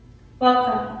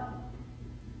Welcome.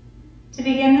 To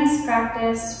begin this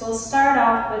practice, we'll start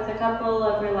off with a couple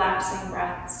of relaxing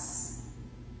breaths.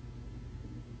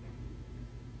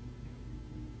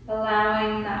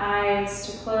 Allowing the eyes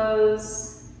to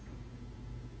close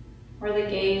or the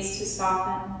gaze to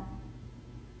soften.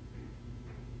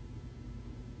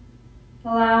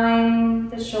 Allowing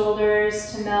the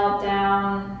shoulders to melt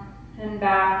down and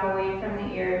back away from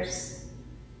the ears.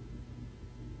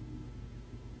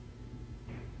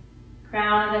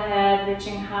 Crown of the head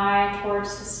reaching high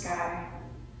towards the sky.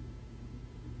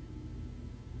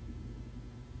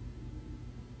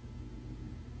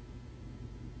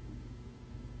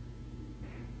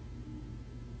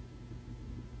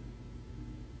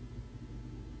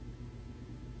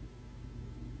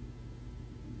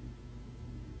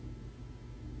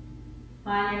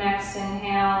 On your next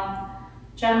inhale,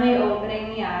 gently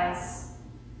opening the eyes.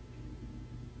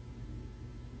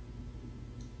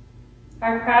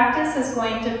 Our practice is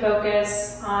going to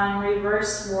focus on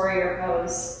reverse warrior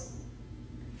pose.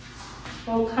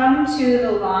 We'll come to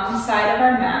the long side of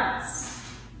our mats.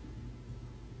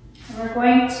 And we're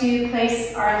going to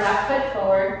place our left foot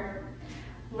forward.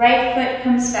 Right foot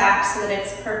comes back so that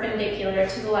it's perpendicular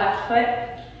to the left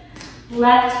foot.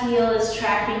 Left heel is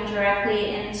tracking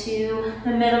directly into the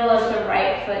middle of the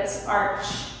right foot's arch.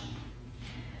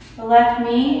 The left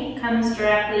knee comes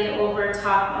directly over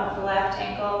top of the left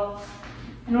ankle.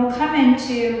 And we'll come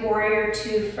into Warrior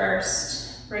Two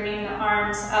first, bringing the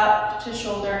arms up to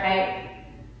shoulder height.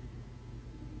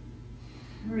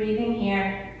 Breathing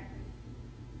here.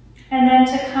 And then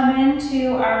to come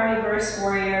into our reverse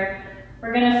warrior,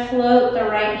 we're going to float the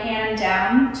right hand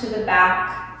down to the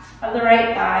back of the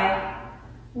right thigh.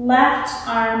 Left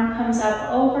arm comes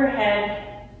up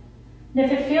overhead. And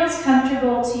if it feels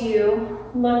comfortable to you,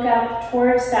 look up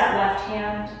towards that left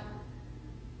hand.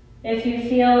 If you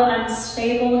feel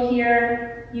unstable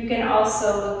here, you can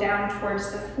also look down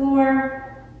towards the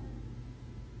floor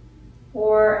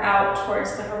or out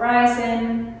towards the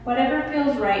horizon, whatever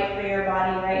feels right for your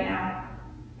body right now.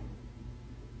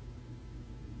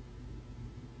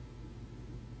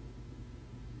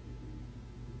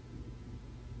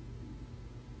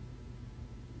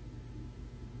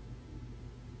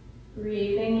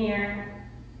 Breathing here.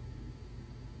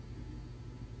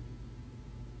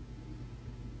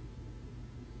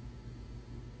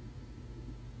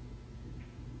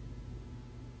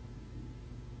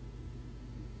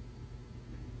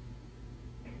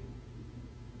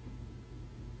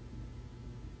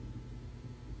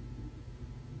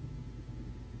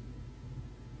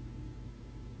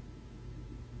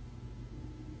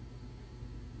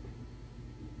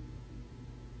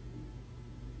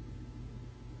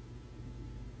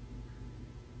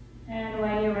 And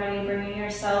when you're ready, bringing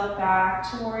yourself back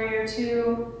to Warrior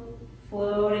Two,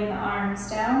 floating the arms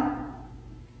down.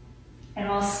 And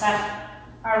we'll step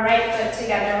our right foot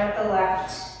together with the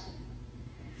left.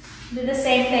 Do the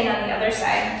same thing on the other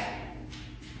side.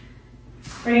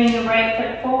 Bringing the right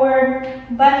foot forward,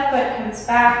 left foot comes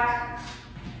back.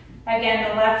 Again,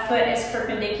 the left foot is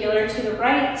perpendicular to the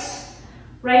right.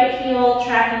 Right heel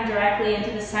tracking directly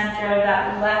into the center of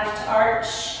that left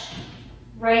arch.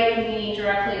 Right knee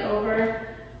directly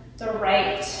over the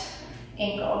right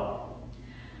ankle.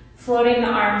 Floating the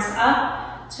arms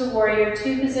up to Warrior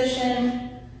Two position.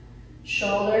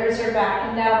 Shoulders are back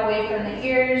and down away from the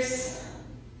ears.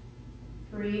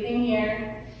 Breathing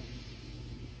here.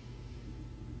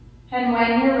 And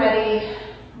when you're ready,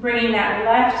 bringing that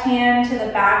left hand to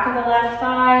the back of the left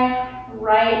thigh.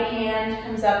 Right hand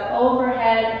comes up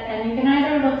overhead, and you can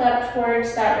either look up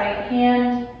towards that right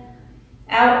hand,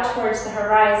 out towards the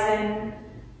horizon,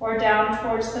 or down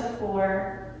towards the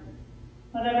floor,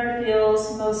 whatever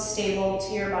feels most stable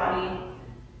to your body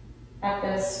at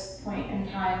this point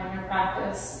in time in your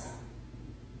practice.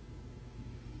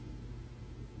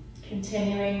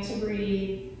 Continuing to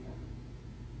breathe.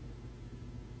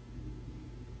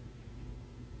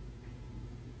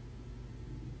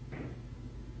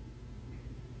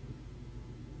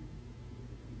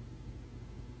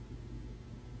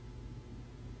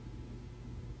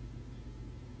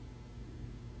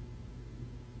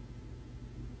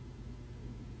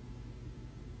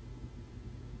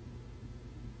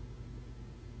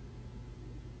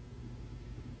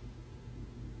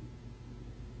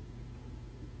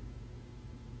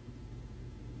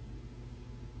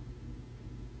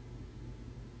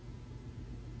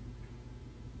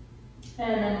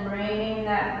 And then bringing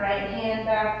that right hand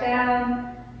back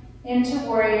down into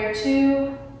Warrior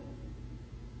Two.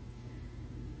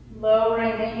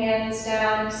 Lowering the hands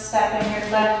down, stepping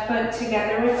your left foot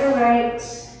together with the right.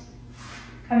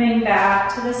 Coming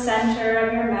back to the center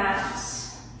of your mat.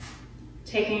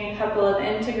 Taking a couple of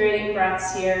integrating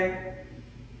breaths here.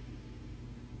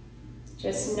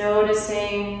 Just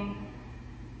noticing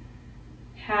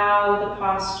how the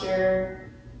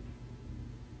posture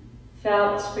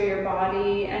felt for your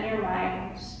body and your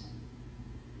mind.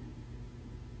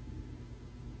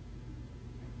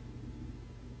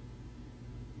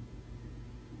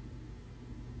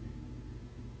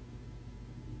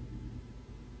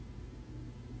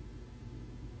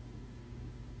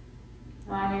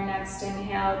 On your next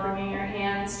inhale, bringing your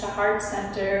hands to heart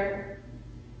center.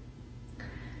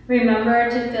 Remember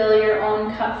to fill your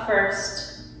own cup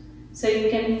first, so you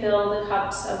can fill the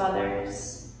cups of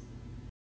others.